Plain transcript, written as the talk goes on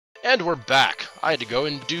And we're back. I had to go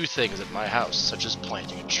and do things at my house, such as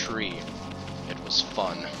planting a tree. It was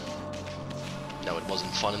fun. No, it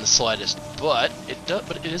wasn't fun in the slightest, but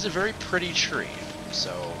it is a very pretty tree,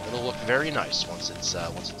 so it'll look very nice once it's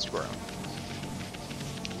grown.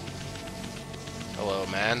 Hello,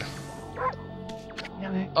 man.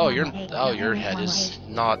 Oh, your head is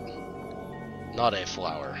not a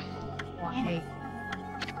flower.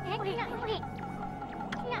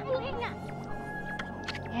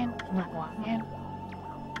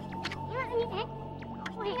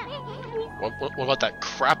 What about that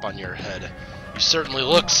crap on your head? You certainly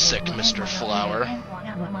look sick, Mr. Flower.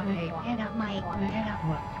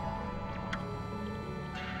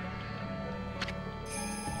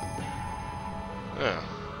 Yeah.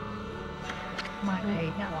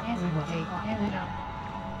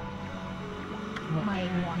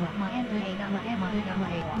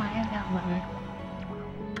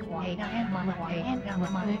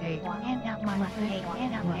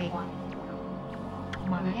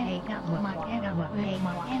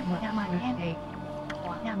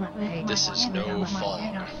 This is no fog.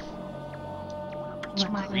 It's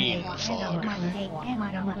green fog.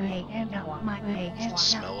 It's the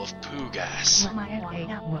smell of poo gas.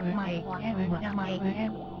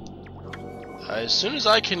 As soon as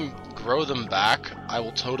I can grow them back, I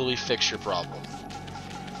will totally fix your problem.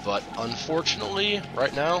 But unfortunately,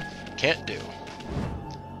 right now, can't do.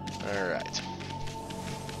 Alright.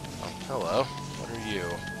 Oh, hello. What are you?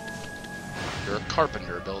 You're a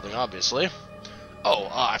carpenter building, obviously. Oh,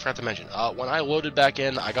 I forgot to mention, when I loaded back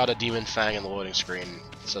in, I got a demon fang in the loading screen,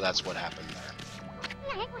 so that's what happened there.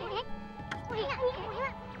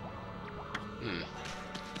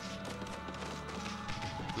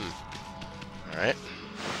 Alright.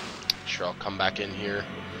 Sure, I'll come back in here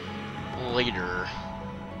later.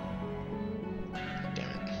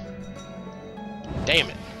 Damn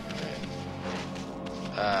it.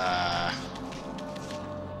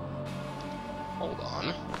 Hold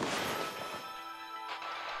on.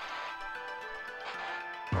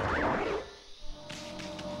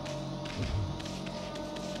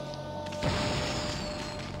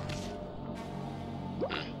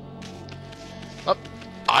 Oh,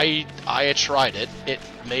 I tried it. It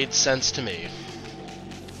made sense to me.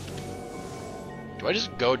 Do I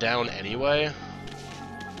just go down anyway?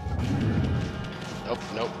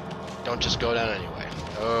 Nope. Don't just go down anyway.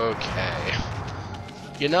 Okay.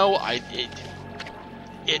 You know,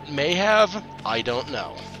 it may have. I don't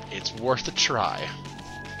know. It's worth a try.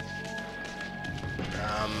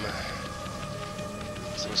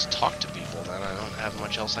 So let's talk to people then. I don't have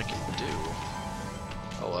much else I can do.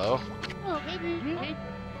 Hello?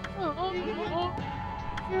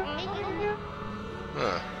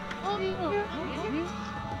 Huh.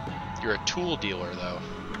 You're a tool dealer, though.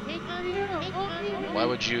 Why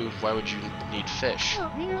would you need fish?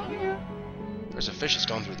 There's a fish that's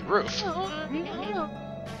gone through the roof.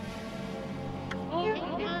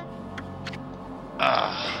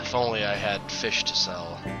 If only I had fish to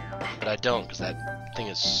sell. But I don't, because that thing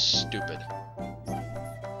is stupid.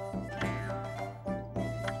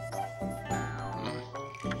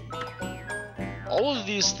 All of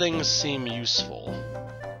these things seem useful.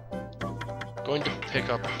 I'm going to pick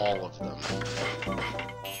up all of them.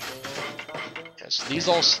 Yes, these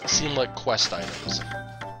all seem like quest items.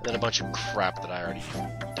 And then a bunch of crap that I already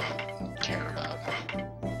don't care about.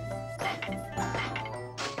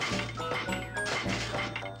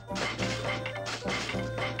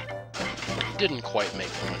 Didn't quite make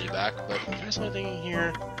the money back, but can I see anything in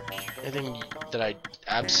here? Anything that I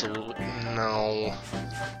absolutely... No.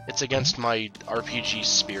 It's against my RPG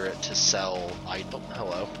spirit to sell...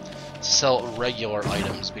 hello. To sell regular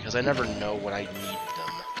items, because I never know when I need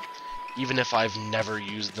them. Even if I've never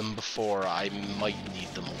used them before, I might need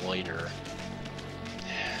them later.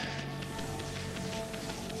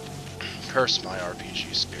 Curse my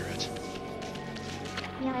RPG spirit.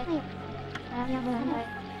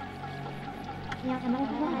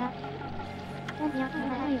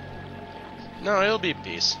 No, it'll be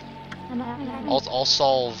peace. I'll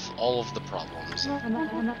solve all of the problems.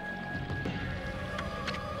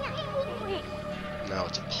 No,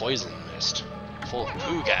 it's a poison mist, full of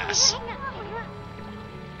poo gas.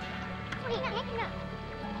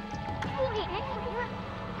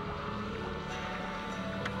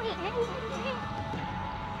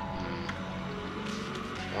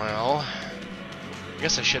 Well, I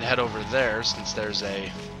guess I should head over there since there's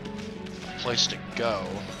a place to go.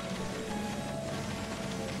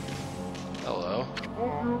 Hello.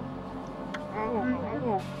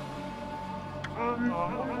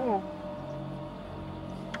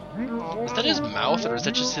 Is that his mouth, or is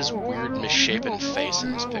that just his weird misshapen face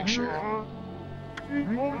in this picture?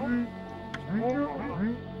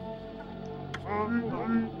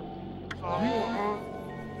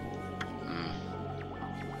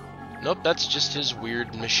 Nope, that's just his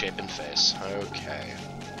weird misshapen face. Okay.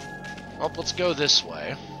 Well, let's go this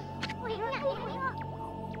way.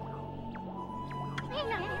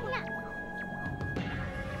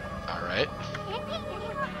 Alright.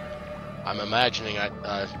 I'm imagining oh,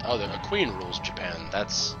 a queen rules Japan.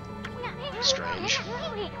 That's strange,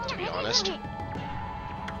 to be honest.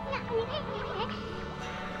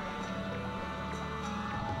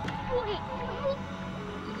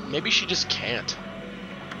 Maybe she just can't.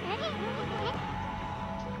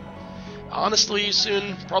 Honestly,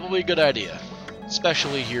 soon, probably a good idea.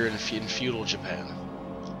 Especially here in feudal Japan.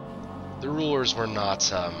 The rulers were not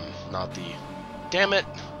the... Damn it!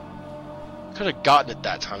 Could have gotten it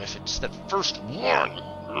that time if it's that first one.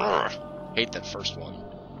 Ugh. Hate that first one.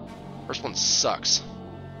 First one sucks.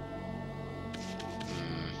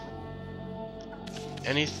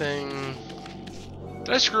 Anything?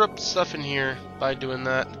 Did I screw up stuff in here by doing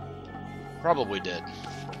that? Probably did.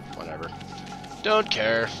 Whatever. Don't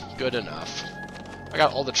care. Good enough. I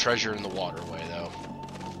got all the treasure in the waterway, though.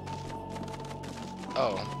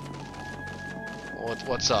 Oh.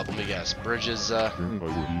 What's up? Let me guess. Bridges, Ah!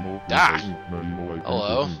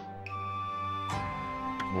 Hello.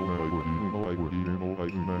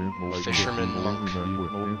 Fisherman monk.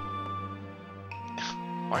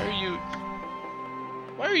 Why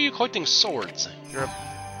are you collecting swords? You're a...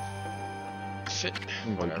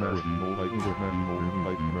 Whatever.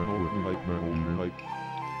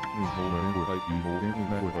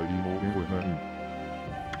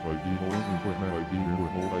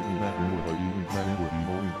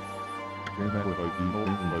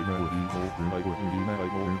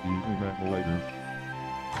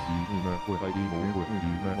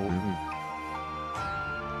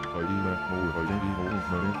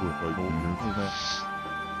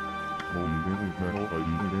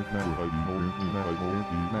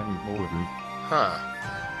 Huh.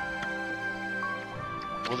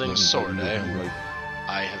 Wielding sword, eh?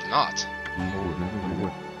 I have not.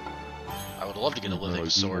 I would love to get a living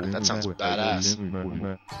sword. That sounds badass.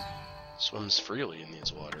 Swims freely in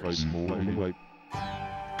these waters.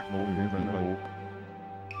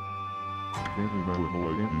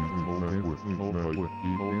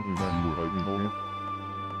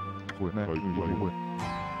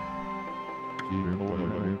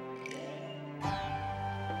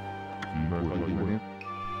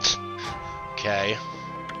 Okay.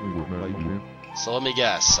 So let me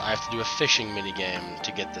guess. I have to do a fishing minigame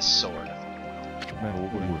to get this sword. Battle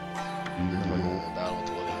with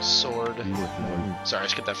the living sword. Sorry, I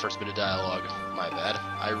skipped that first bit of dialogue. My bad.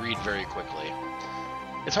 I read very quickly.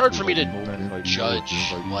 It's hard for me to judge,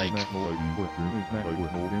 like...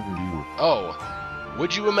 Oh,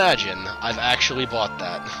 would you imagine I've actually bought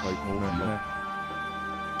that?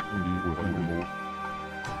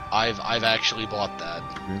 I've actually bought that.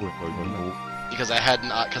 Because I had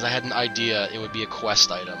an idea it would be a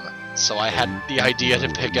quest item. So I had the idea to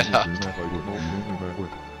pick it up.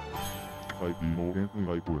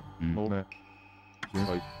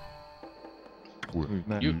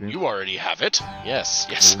 You already have it. Yes,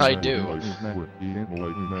 yes I do.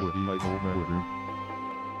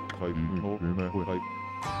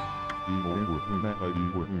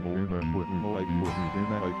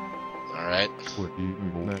 Alright.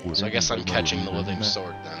 So I guess I'm catching the living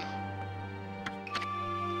sword then.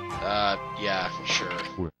 Yeah, sure.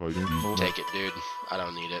 Take it, dude. I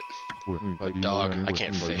don't need it. Like dog, I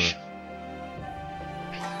can't fish.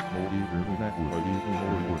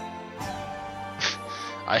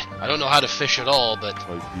 I don't know how to fish at all, but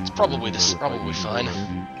this is probably fine.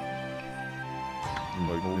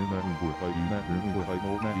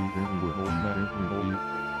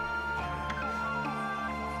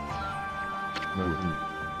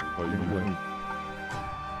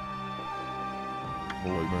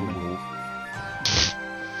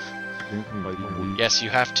 Yes, you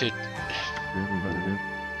have to...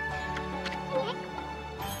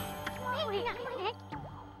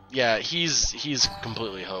 Yeah, he's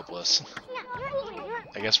completely hopeless.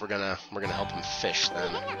 I guess we're gonna help him fish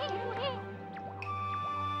then.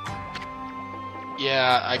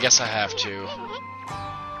 Yeah, I guess I have to.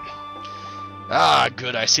 Ah,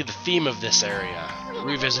 good, I see the theme of this area.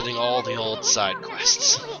 Revisiting all the old side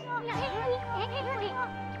quests.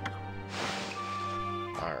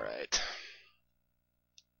 Alright.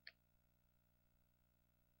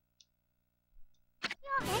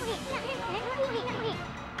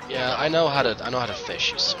 Yeah, I know how to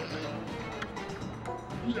fish you soon.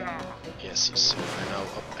 Yes, you soon. I know.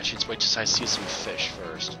 Oh, I should wait till I see some fish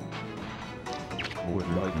first.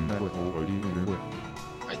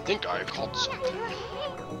 I think I caught something.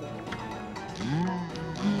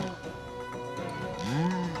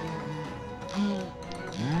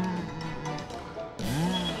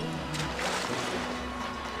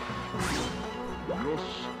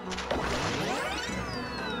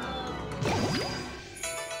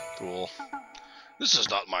 Cool. This is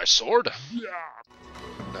not my sword. No,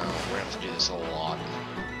 we're gonna have to do this a lot.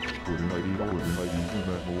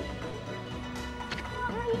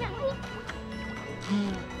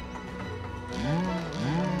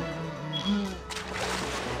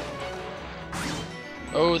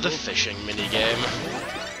 Oh, the fishing minigame.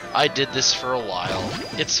 I did this for a while.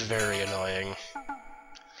 It's very annoying.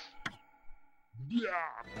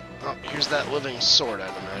 Oh, here's that living sword,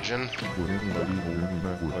 I'd imagine.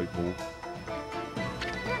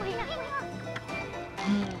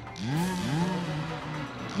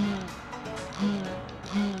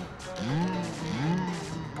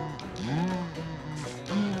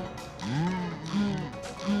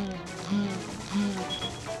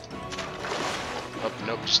 Oh,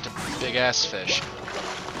 nope, just a big-ass fish.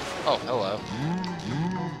 Oh, hello.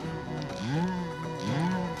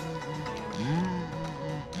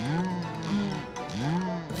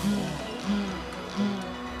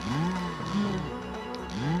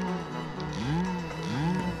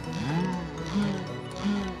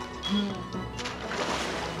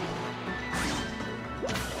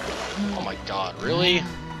 Oh my god, really?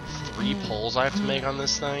 3 pulls I have to make on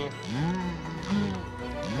this thing?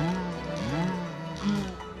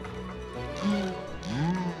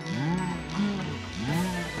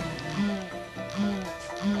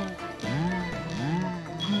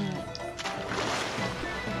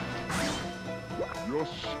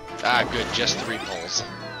 Ah, good, just 3 pulls.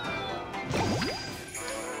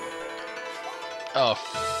 Oh.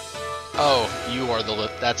 Oh, you are the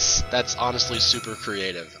that's honestly super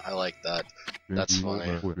creative. I like that. That's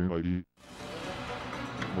funny.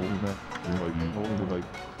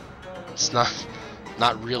 It's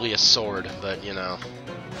not really a sword, but you know.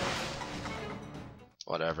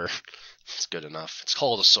 Whatever. It's good enough. It's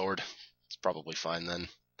called a sword. It's probably fine then.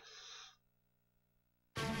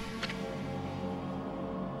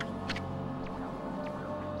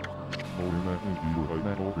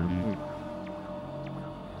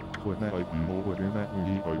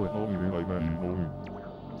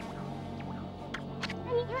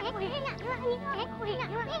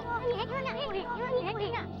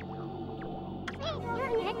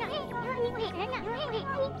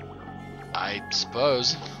 I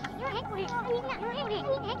suppose.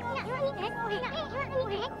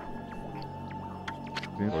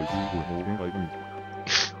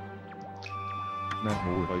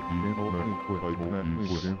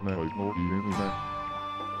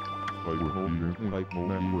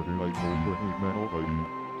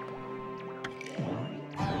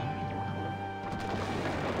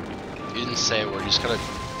 You didn't say a word, you just kind of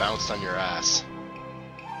bounced on your ass.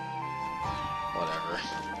 Whatever.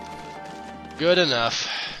 Good enough.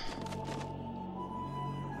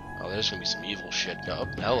 Oh, there's gonna be some evil shit. Oh,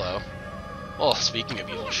 hello. Well, speaking of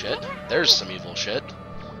evil shit, there's some evil shit.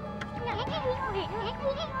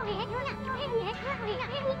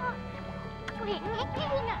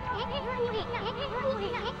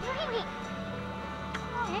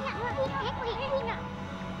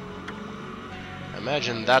 I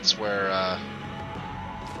imagine that's where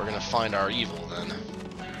we're gonna find our evil then.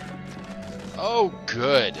 Oh,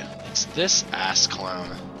 good. It's this ass clown.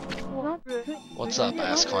 What's up,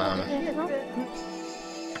 ass clown?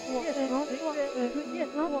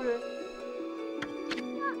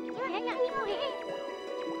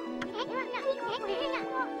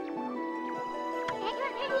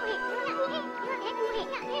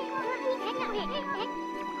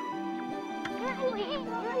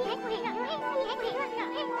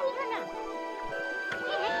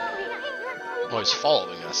 Well, he's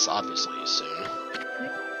following us, obviously, soon.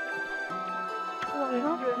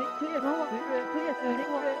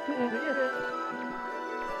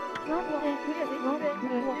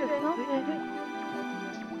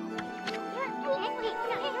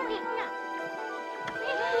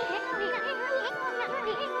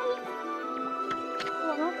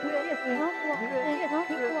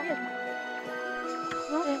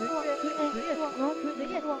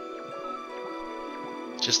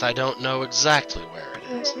 Just I don't know exactly where it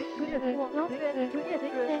is.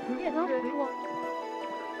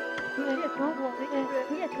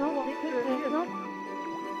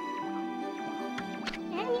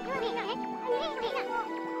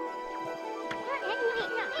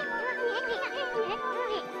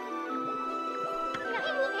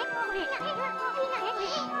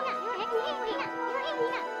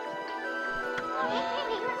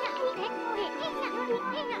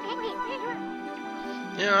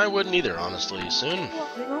 Yeah, I wouldn't either, honestly, soon.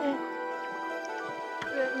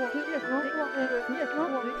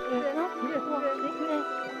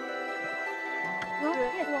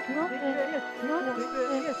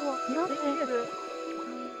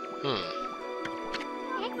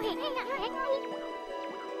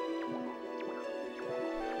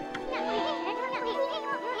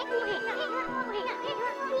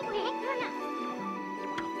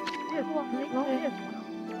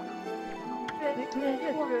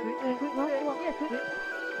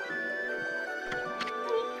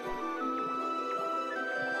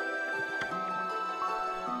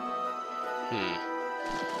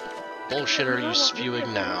 Bullshit are you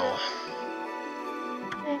spewing now?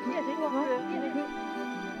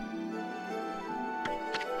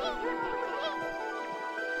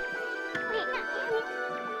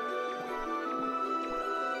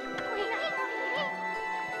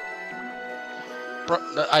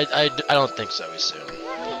 I don't think so, soon.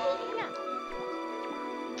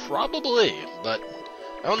 Probably, but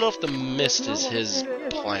I don't know if the mist is his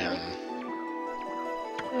plan.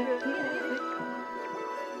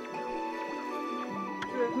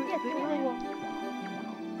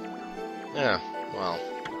 Yeah, well.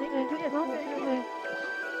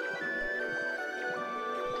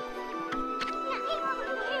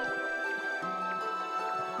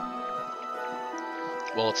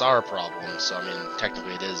 Well, it's our problem, so I mean,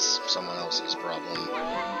 technically it is someone else's problem.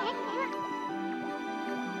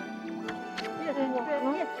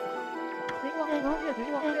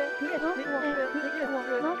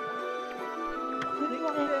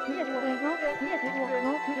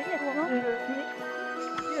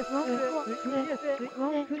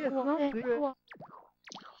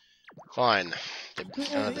 Fine. They're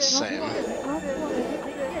kind of the same.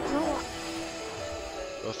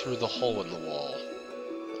 Go through the hole in the wall.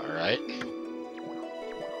 Alright.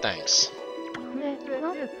 Thanks.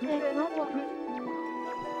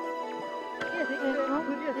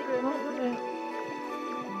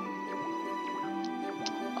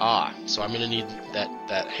 Ah, so I'm gonna need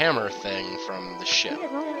that hammer thing from the ship.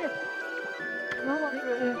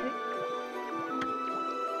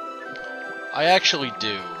 I actually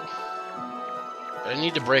do. But I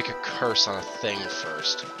need to break a curse on a thing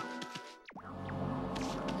first.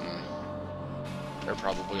 They're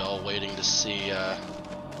probably all waiting to see, oh,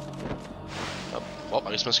 well,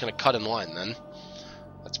 I guess I'm just gonna cut in line then.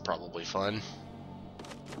 That's probably fun.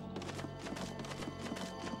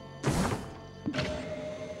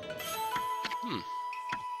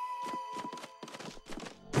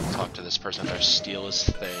 Talk to this person if they steal his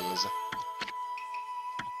things.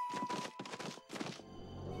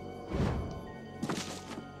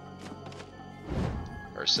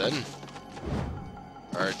 Person.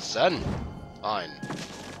 Fine.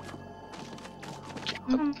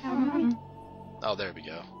 Oh, there we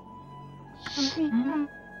go.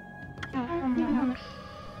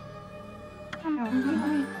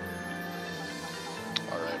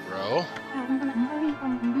 Alright, bro.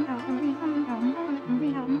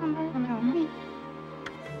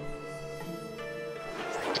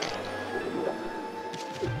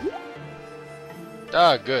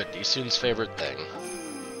 Ah, good. Isun's favorite thing.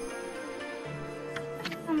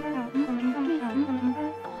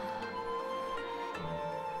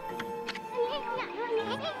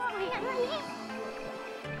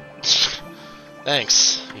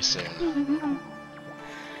 Thanks, Isun.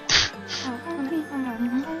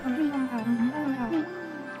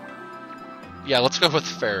 Yeah, let's go with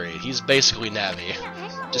Fairy. He's basically Navi.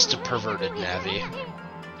 Just a perverted Navi.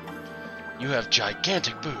 You have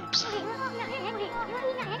gigantic boobs.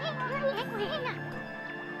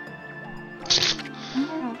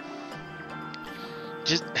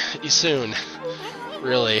 Just Isun.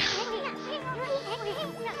 Really.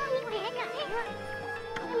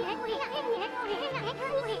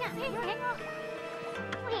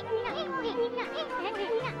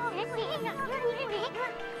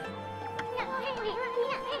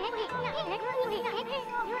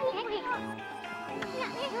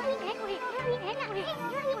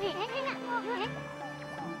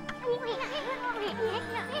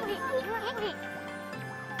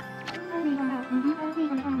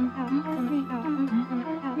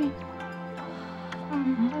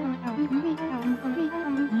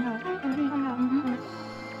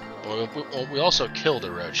 Well, we also killed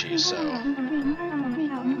Orochi, so...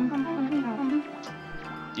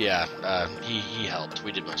 Yeah, he helped.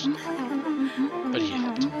 We did most of it. But he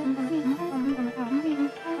helped.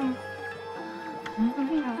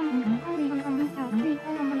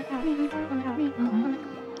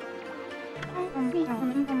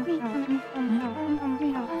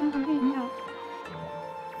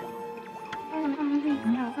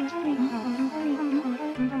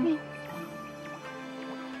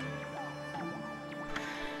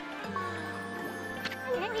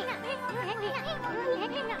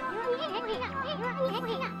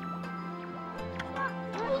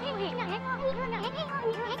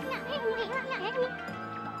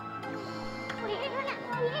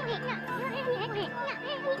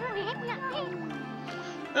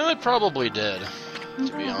 Well, it probably did,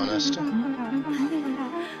 to be honest.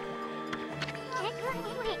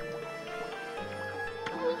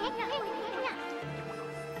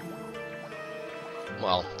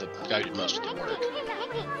 Well, the guy did most of the work.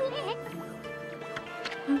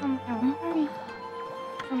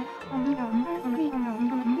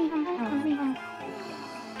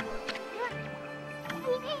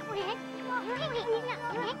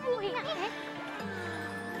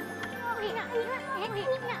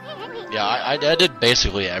 Yeah, I did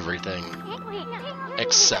basically everything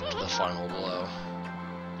except the final blow.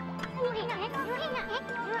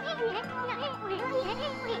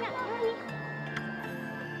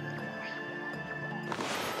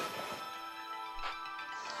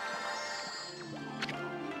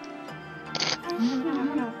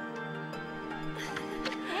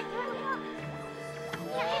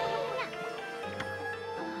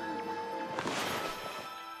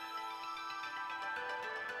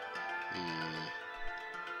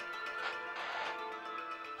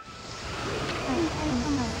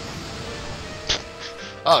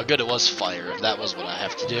 Oh, good, it was fire, if that was what I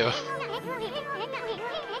have to do.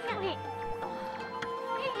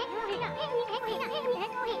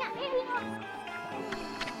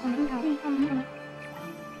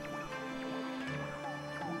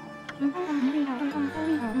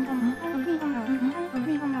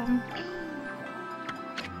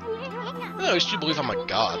 No, you should believe I'm a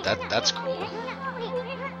god. That's cool.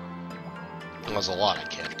 There's a lot I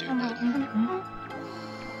can't do, but...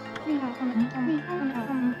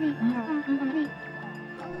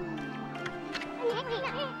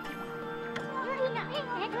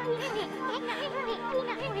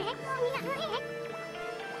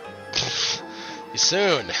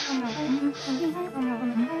 Soon.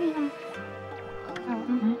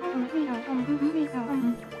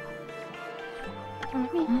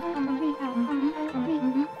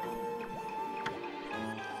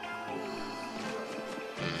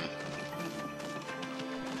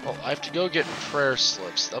 Well, I have to go get prayer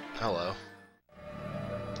slips. Oh, hello.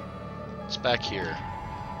 It's back here.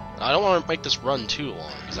 I don't want to make this run too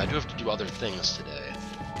long, because I do have to do other things today.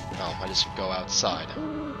 Oh, I just go outside.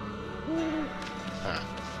 Huh.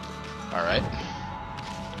 Alright.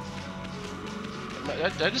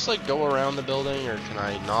 Did I just, like, go around the building, or can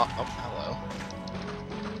I not? Oh, hello.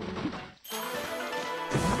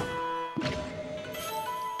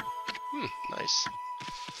 Nice.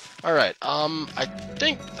 Alright, I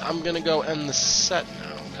think I'm gonna go end the set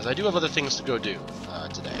now, because I do have other things to go do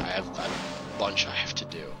today. I have a bunch I have to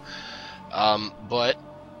do.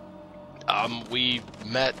 We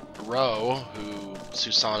met Ro, who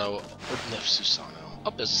Susano,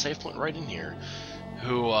 oh, there's a save point right in here,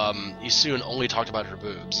 who, Isun only talked about her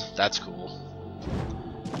boobs. That's cool.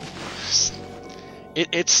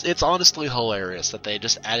 It's honestly hilarious that they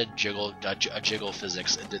just added jiggle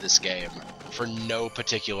physics into this game for no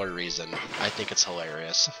particular reason. I think it's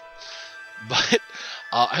hilarious. But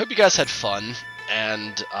I hope you guys had fun,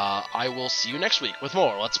 and I will see you next week with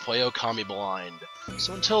more Let's Play Okami Blind.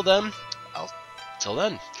 So until then,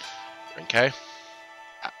 drink, okay?